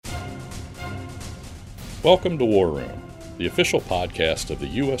Welcome to War Room, the official podcast of the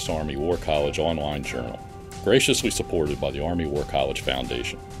U.S. Army War College online journal, graciously supported by the Army War College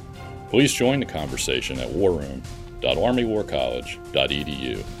Foundation. Please join the conversation at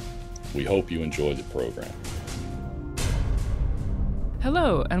warroom.armywarcollege.edu. We hope you enjoy the program.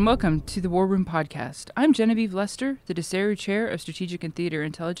 Hello, and welcome to the War Room podcast. I'm Genevieve Lester, the DeSaru Chair of Strategic and Theater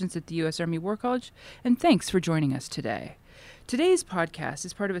Intelligence at the U.S. Army War College, and thanks for joining us today. Today's podcast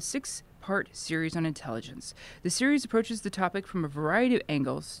is part of a six-part series on intelligence. The series approaches the topic from a variety of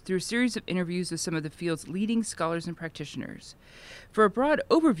angles through a series of interviews with some of the field's leading scholars and practitioners. For a broad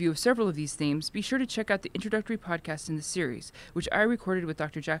overview of several of these themes, be sure to check out the introductory podcast in the series, which I recorded with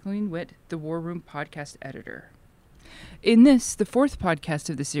Dr. Jacqueline Witt, the War Room podcast editor. In this, the fourth podcast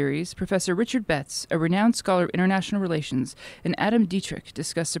of the series, Professor Richard Betts, a renowned scholar of international relations, and Adam Dietrich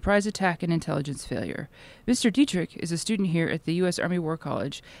discuss surprise attack and intelligence failure. Mr. Dietrich is a student here at the U.S. Army War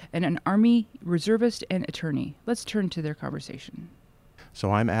College and an Army reservist and attorney. Let's turn to their conversation.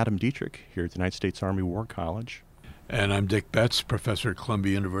 So I'm Adam Dietrich here at the United States Army War College. And I'm Dick Betts, professor at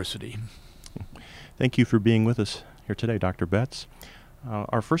Columbia University. Thank you for being with us here today, Dr. Betts.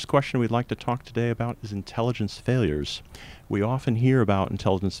 Our first question we'd like to talk today about is intelligence failures. We often hear about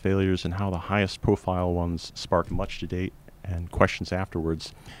intelligence failures and how the highest profile ones spark much debate and questions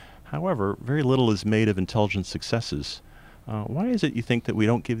afterwards. However, very little is made of intelligence successes. Why is it you think that we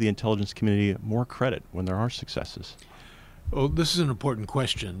don't give the intelligence community more credit when there are successes? Well, this is an important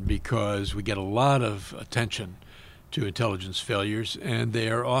question because we get a lot of attention to intelligence failures, and they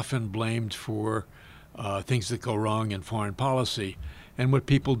are often blamed for things that go wrong in foreign policy. And what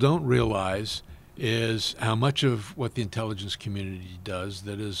people don't realize is how much of what the intelligence community does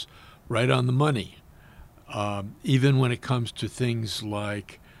that is right on the money. Even when it comes to things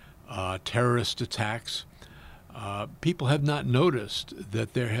like terrorist attacks, people have not noticed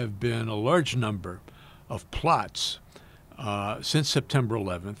that there have been a large number of plots since September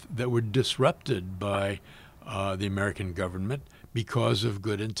 11th that were disrupted by the American government because of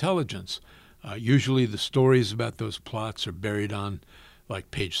good intelligence. Usually the stories about those plots are buried on like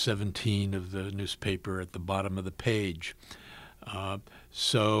page 17 of the newspaper at the bottom of the page.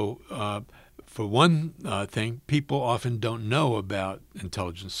 So for one thing, people often don't know about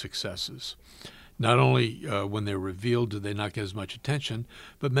intelligence successes. Not only when they're revealed do they not get as much attention,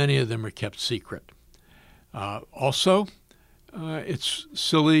 but many of them are kept secret. Also, it's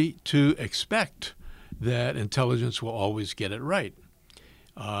silly to expect that intelligence will always get it right.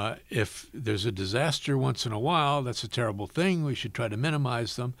 If there's a disaster once in a while, that's a terrible thing. We should try to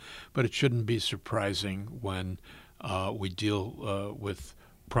minimize them, but it shouldn't be surprising when we deal with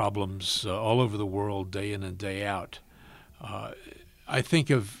problems all over the world day in and day out. I think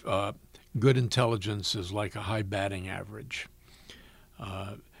of good intelligence as like a high batting average.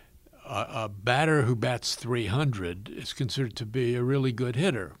 A batter who bats 300 is considered to be a really good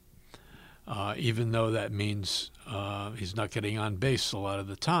hitter. Even though that means he's not getting on base a lot of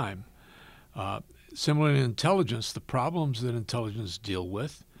the time. Similarly in intelligence, the problems that intelligence deal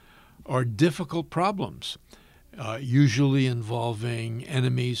with are difficult problems, usually involving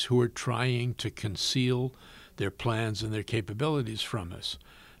enemies who are trying to conceal their plans and their capabilities from us.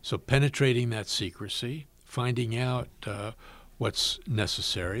 So penetrating that secrecy, finding out what's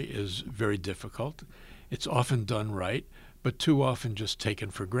necessary is very difficult. It's often done right, but too often just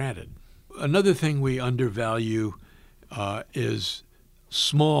taken for granted. Another thing we undervalue is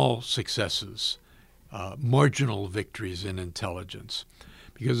small successes, marginal victories in intelligence,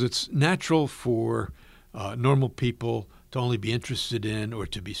 because it's natural for normal people to only be interested in or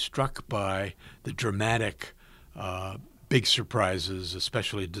to be struck by the dramatic big surprises,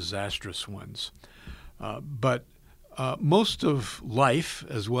 especially disastrous ones. But most of life,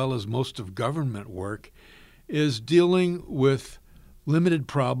 as well as most of government work, is dealing with limited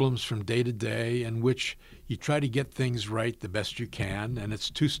problems from day to day in which you try to get things right the best you can, and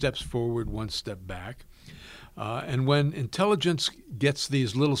it's 2 steps forward, 1 step back. And when intelligence gets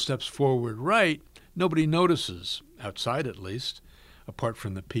these little steps forward right, nobody notices, outside at least, apart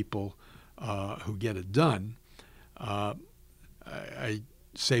from the people who get it done. I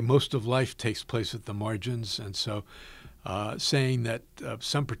say most of life takes place at the margins, and so saying that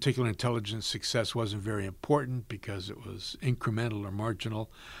some particular intelligence success wasn't very important because it was incremental or marginal,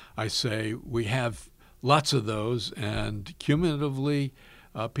 I say we have lots of those, and cumulatively,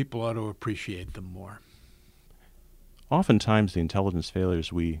 people ought to appreciate them more. Oftentimes, the intelligence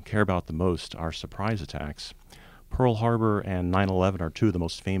failures we care about the most are surprise attacks. Pearl Harbor and 9/11 are two of the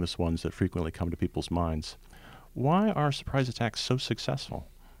most famous ones that frequently come to people's minds. Why are surprise attacks so successful?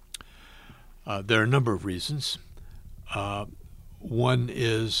 There are a number of reasons. One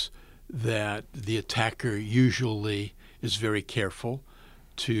is that the attacker usually is very careful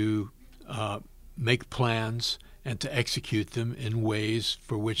to make plans and to execute them in ways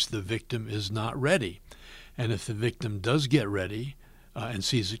for which the victim is not ready. And if the victim does get ready and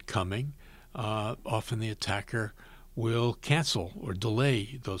sees it coming, often the attacker will cancel or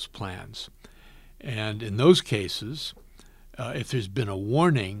delay those plans. And in those cases, if there's been a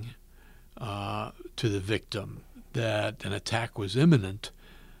warning to the victim that an attack was imminent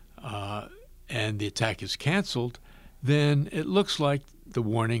and the attack is canceled, then it looks like the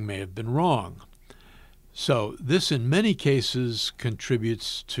warning may have been wrong. So this, in many cases,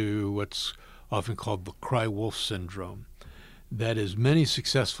 contributes to what's often called the cry-wolf syndrome. That is, many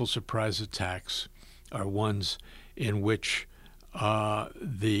successful surprise attacks are ones in which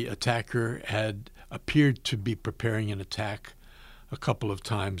the attacker had appeared to be preparing an attack a couple of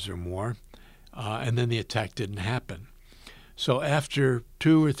times or more, and then the attack didn't happen. So after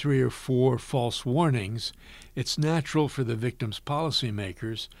 2 or 3 or 4 false warnings, it's natural for the victim's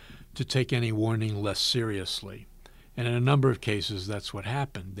policymakers to take any warning less seriously. And in a number of cases, that's what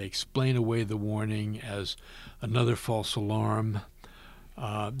happened. They explain away the warning as another false alarm.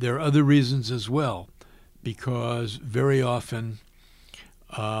 There are other reasons as well, because very often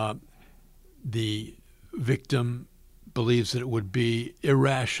the victim believes that it would be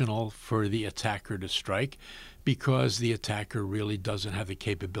irrational for the attacker to strike because the attacker really doesn't have the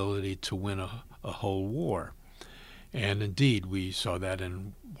capability to win a whole war. And indeed, we saw that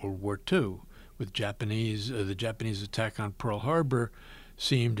in World War II with the Japanese attack on Pearl Harbor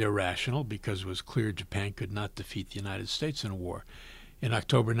seemed irrational because it was clear Japan could not defeat the United States in a war. In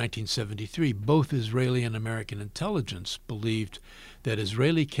October 1973, both Israeli and American intelligence believed that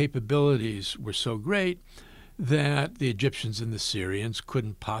Israeli capabilities were so great that the Egyptians and the Syrians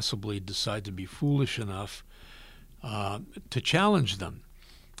couldn't possibly decide to be foolish enough to challenge them.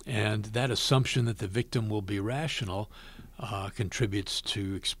 And that assumption that the victim will be rational contributes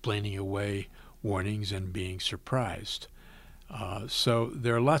to explaining away warnings and being surprised. So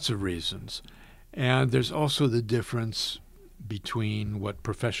there are lots of reasons. And there's also the difference between what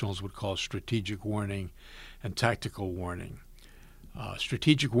professionals would call strategic warning and tactical warning.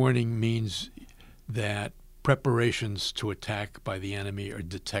 Strategic warning means that preparations to attack by the enemy are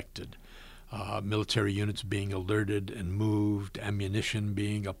detected. Military units being alerted and moved, ammunition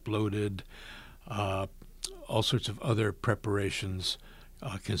being uploaded, all sorts of other preparations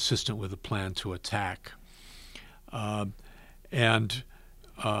consistent with a plan to attack. And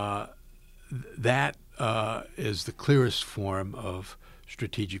that is the clearest form of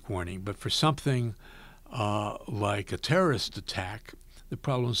strategic warning. But for something like a terrorist attack, the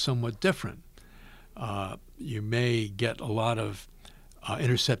problem is somewhat different. You may get a lot of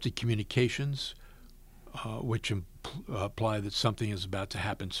intercepted communications, which imply that something is about to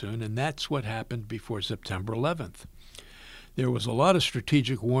happen soon, and that's what happened before September 11th. There was a lot of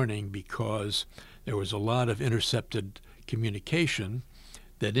strategic warning because there was a lot of intercepted communication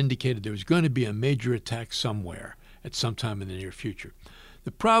that indicated there was going to be a major attack somewhere at some time in the near future.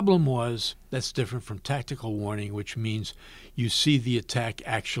 The problem was that's different from tactical warning, which means you see the attack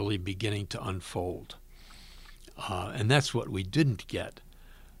actually beginning to unfold. And that's what we didn't get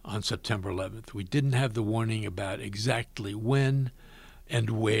on September 11th. We didn't have the warning about exactly when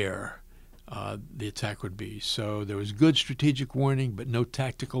and where the attack would be. So there was good strategic warning, but no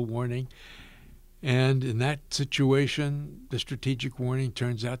tactical warning. And in that situation, the strategic warning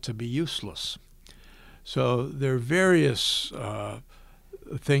turns out to be useless. So there are various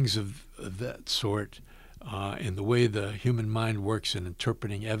things of that sort in the way the human mind works in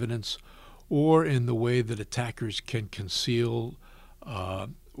interpreting evidence, or in the way that attackers can conceal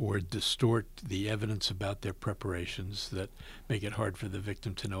or distort the evidence about their preparations that make it hard for the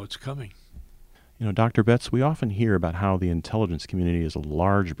victim to know it's coming. You know, Dr. Betts, we often hear about how the intelligence community is a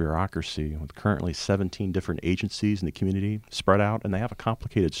large bureaucracy with currently 17 different agencies in the community spread out, and they have a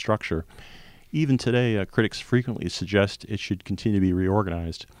complicated structure. Even today, critics frequently suggest it should continue to be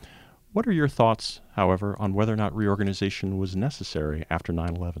reorganized. What are your thoughts, however, on whether or not reorganization was necessary after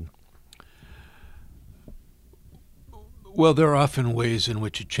 9/11? Well, there are often ways in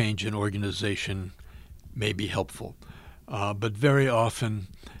which a change in organization may be helpful, but very often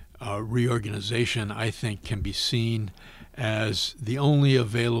reorganization, I think, can be seen as the only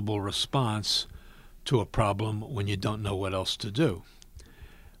available response to a problem when you don't know what else to do.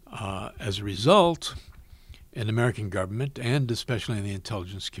 As a result, in American government, and especially in the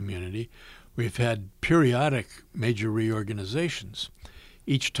intelligence community, we've had periodic major reorganizations,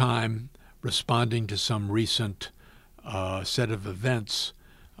 each time responding to some recent set of events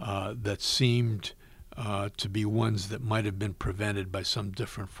that seemed to be ones that might have been prevented by some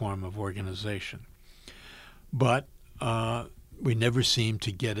different form of organization. But we never seem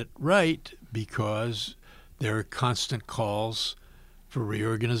to get it right because there are constant calls for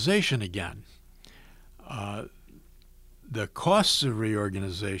reorganization again. The costs of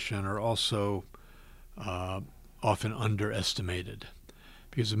reorganization are also often underestimated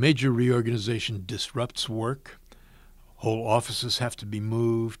because a major reorganization disrupts work. Whole offices have to be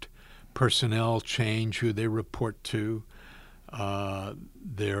moved. Personnel change who they report to.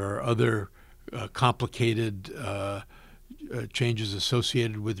 There are other complicated changes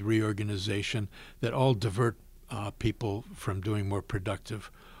associated with reorganization that all divert people from doing more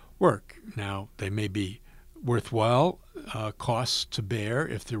productive work. Now, they may be worthwhile costs to bear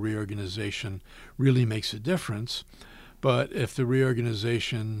if the reorganization really makes a difference, but if the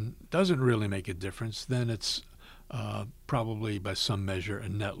reorganization doesn't really make a difference, then it's probably by some measure a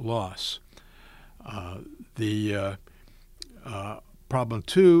net loss. The problem,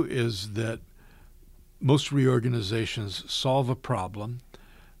 too, is that most reorganizations solve a problem,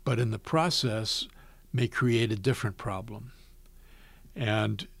 but in the process may create a different problem.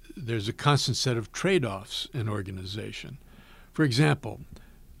 And there's a constant set of trade-offs in organization. For example,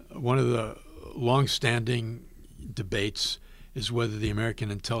 one of the long-standing debates is whether the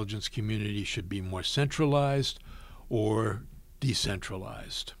American intelligence community should be more centralized or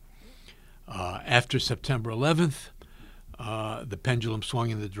decentralized. After September 11th, the pendulum swung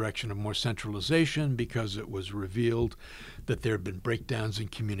in the direction of more centralization because it was revealed that there had been breakdowns in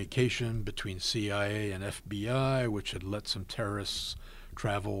communication between CIA and FBI, which had let some terrorists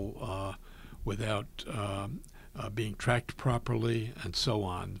travel without being tracked properly, and so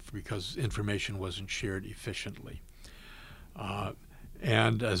on, because information wasn't shared efficiently.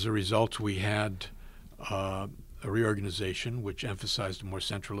 And as a result, we had a reorganization which emphasized more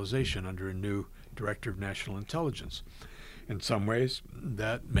centralization under a new director of national intelligence. In some ways,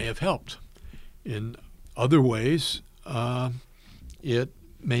 that may have helped. In other ways, it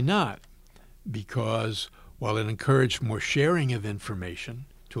may not, because while it encouraged more sharing of information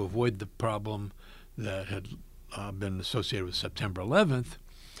to avoid the problem that had been associated with September 11th,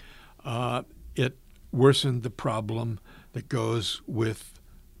 it worsened the problem that goes with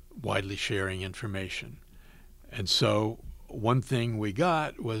widely sharing information. And so one thing we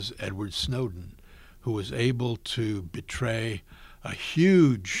got was Edward Snowden, who was able to betray a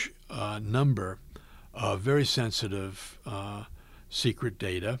huge number of very sensitive secret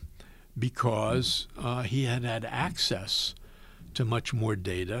data because he had had access to much more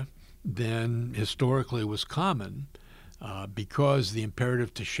data than historically was common because the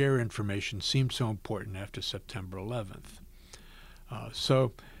imperative to share information seemed so important after September 11th.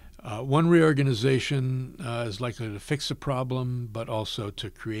 So one reorganization is likely to fix a problem, but also to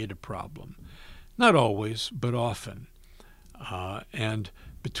create a problem. Not always, but often. And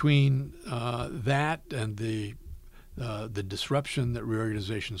between that and the disruption that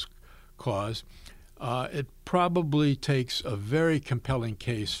reorganizations cause, it probably takes a very compelling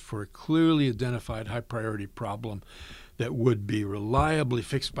case for a clearly identified high-priority problem that would be reliably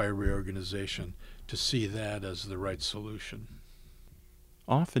fixed by a reorganization to see that as the right solution.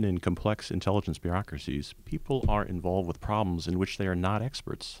 Often in complex intelligence bureaucracies, people are involved with problems in which they are not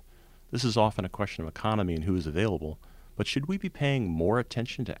experts. This is often a question of economy and who is available, but should we be paying more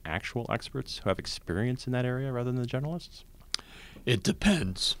attention to actual experts who have experience in that area rather than the generalists? It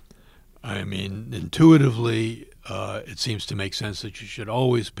depends. I mean, intuitively, it seems to make sense that you should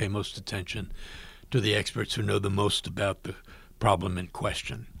always pay most attention to the experts who know the most about the problem in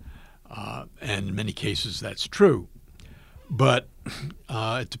question. And in many cases, that's true. But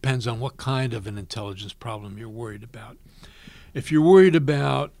it depends on what kind of an intelligence problem you're worried about. If you're worried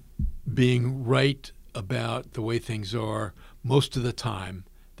about being right about the way things are most of the time,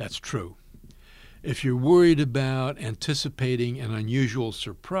 that's true. If you're worried about anticipating an unusual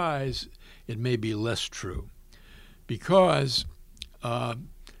surprise, it may be less true. Because,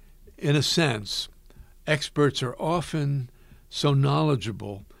 in a sense, experts are often so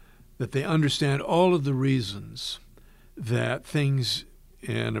knowledgeable that they understand all of the reasons that things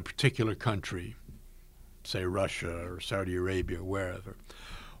in a particular country, say Russia or Saudi Arabia or wherever,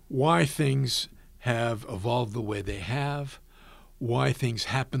 why things have evolved the way they have, why things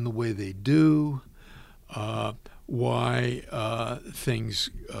happen the way they do, why things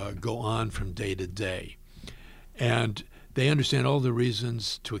go on from day to day. And they understand all the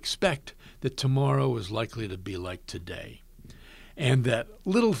reasons to expect that tomorrow is likely to be like today. And that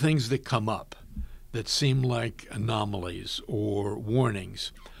little things that come up that seem like anomalies or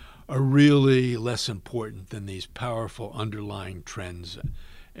warnings are really less important than these powerful underlying trends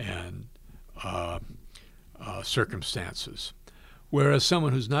and circumstances. Whereas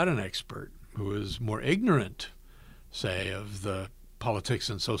someone who's not an expert, who is more ignorant, say, of the politics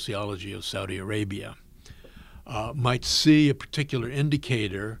and sociology of Saudi Arabia, might see a particular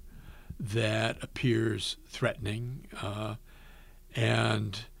indicator that appears threatening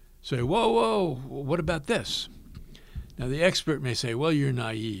and say, whoa, what about this? Now, the expert may say, well, you're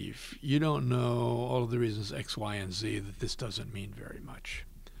naive. You don't know all of the reasons X, Y, and Z that this doesn't mean very much.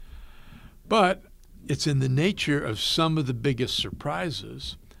 But it's in the nature of some of the biggest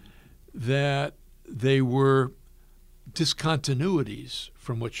surprises that they were discontinuities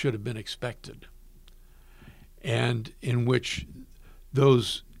from what should have been expected, and in which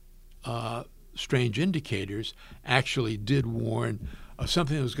those strange indicators actually did warn of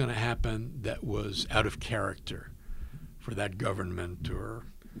something that was going to happen that was out of character for that government or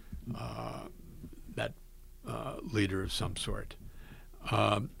that leader of some sort.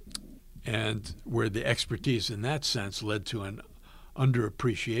 And where the expertise in that sense led to an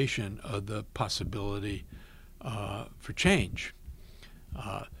underappreciation of the possibility for change.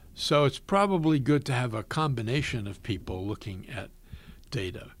 So it's probably good to have a combination of people looking at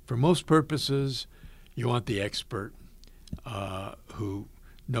data. For most purposes, you want the expert who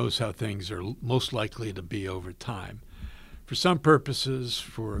knows how things are most likely to be over time. For some purposes,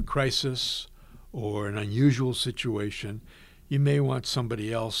 for a crisis or an unusual situation, you may want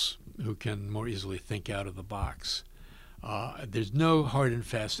somebody else who can more easily think out of the box. There's no hard and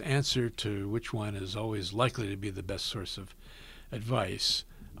fast answer to which one is always likely to be the best source of advice,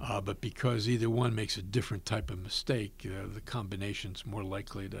 but because either one makes a different type of mistake, the combination's more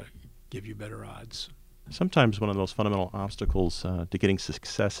likely to give you better odds. Sometimes one of the most fundamental obstacles to getting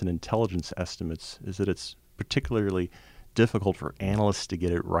success in intelligence estimates is that it's particularly difficult for analysts to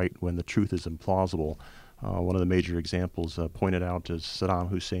get it right when the truth is implausible. One of the major examples pointed out is Saddam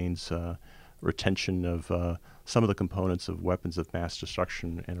Hussein's retention of some of the components of weapons of mass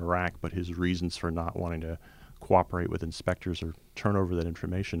destruction in Iraq, but his reasons for not wanting to cooperate with inspectors or turn over that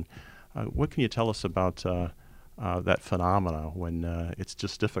information. What can you tell us about that phenomena when it's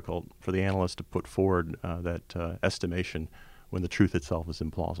just difficult for the analyst to put forward that estimation when the truth itself is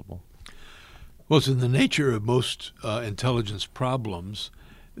implausible? Well, it's in the nature of most intelligence problems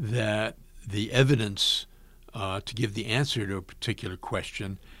that the evidence to give the answer to a particular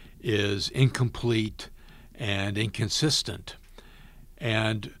question is incomplete and inconsistent.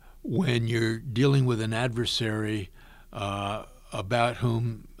 And when you're dealing with an adversary about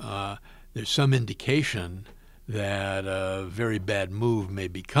whom there's some indication that a very bad move may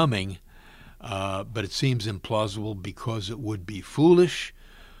be coming, but it seems implausible because it would be foolish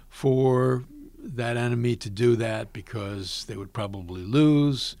for that enemy to do that because they would probably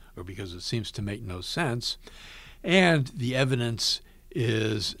lose or because it seems to make no sense, and the evidence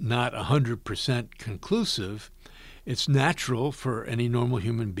is not 100% conclusive, it's natural for any normal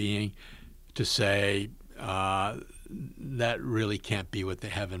human being to say that really can't be what they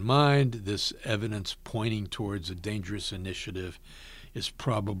have in mind. This evidence pointing towards a dangerous initiative is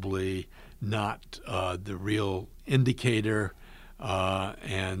probably not the real indicator,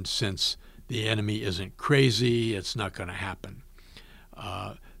 and since the enemy isn't crazy, it's not going to happen.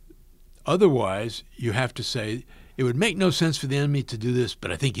 Otherwise, you have to say, it would make no sense for the enemy to do this,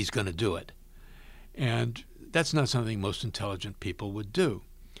 but I think he's going to do it. And that's not something most intelligent people would do.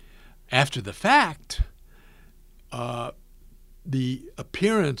 After the fact, the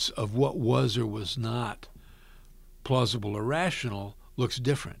appearance of what was or was not plausible or rational looks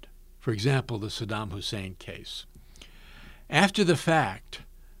different. For example, the Saddam Hussein case. After the fact,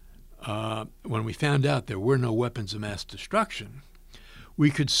 when we found out there were no weapons of mass destruction, we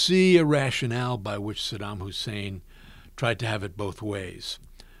could see a rationale by which Saddam Hussein tried to have it both ways.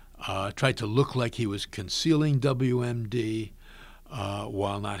 Tried to look like he was concealing WMD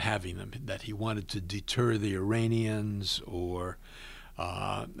while not having them, that he wanted to deter the Iranians or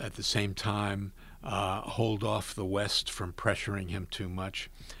at the same time hold off the West from pressuring him too much.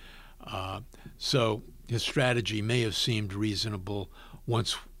 So his strategy may have seemed reasonable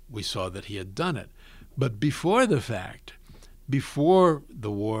once we saw that he had done it. But before the fact, before the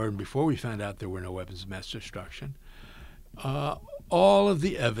war and before we found out there were no weapons of mass destruction, all of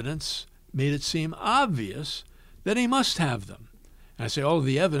the evidence made it seem obvious that he must have them. And I say all of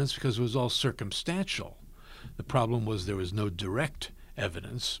the evidence because it was all circumstantial. The problem was there was no direct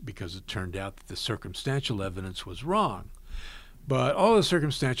evidence because it turned out that the circumstantial evidence was wrong. But all the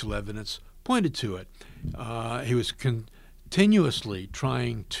circumstantial evidence pointed to it. He was continuously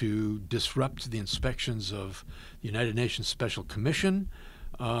trying to disrupt the inspections of the United Nations Special Commission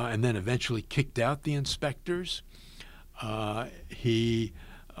and then eventually kicked out the inspectors. He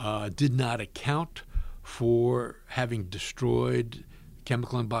did not account for having destroyed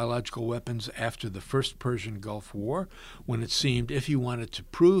chemical and biological weapons after the first Persian Gulf War, when it seemed if he wanted to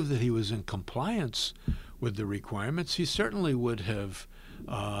prove that he was in compliance with the requirements, he certainly would have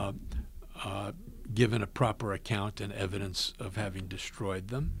given a proper account and evidence of having destroyed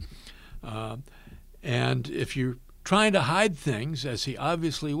them. And if you're trying to hide things, as he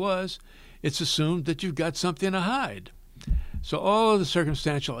obviously was, it's assumed that you've got something to hide. So all of the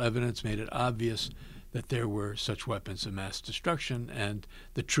circumstantial evidence made it obvious that there were such weapons of mass destruction, and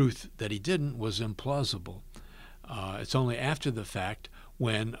the truth that he didn't was implausible. It's only after the fact,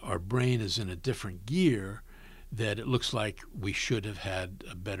 when our brain is in a different gear, that it looks like we should have had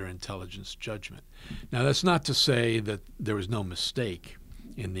a better intelligence judgment. Now, that's not to say that there was no mistake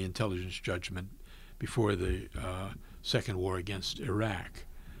in the intelligence judgment before the second war against Iraq.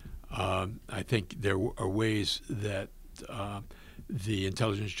 I think there are ways that the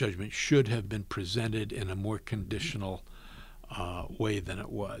intelligence judgment should have been presented in a more conditional way than it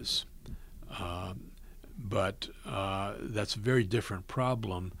was. But that's a very different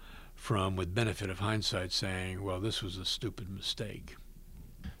problem from, with benefit of hindsight, saying, well, this was a stupid mistake.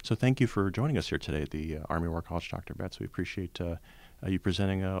 So thank you for joining us here today at the Army War College, Dr. Betts. We appreciate you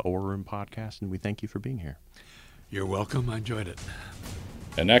presenting a War Room podcast, and we thank you for being here. You're welcome. I enjoyed it.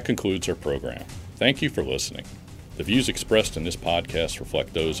 And that concludes our program. Thank you for listening. The views expressed in this podcast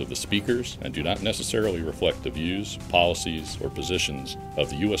reflect those of the speakers and do not necessarily reflect the views, policies, or positions of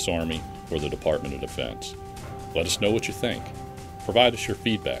the U.S. Army or the Department of Defense. Let us know what you think. Provide us your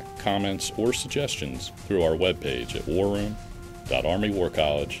feedback, comments, or suggestions through our webpage at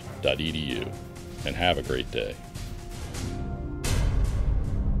warroom.armywarcollege.edu. And have a great day.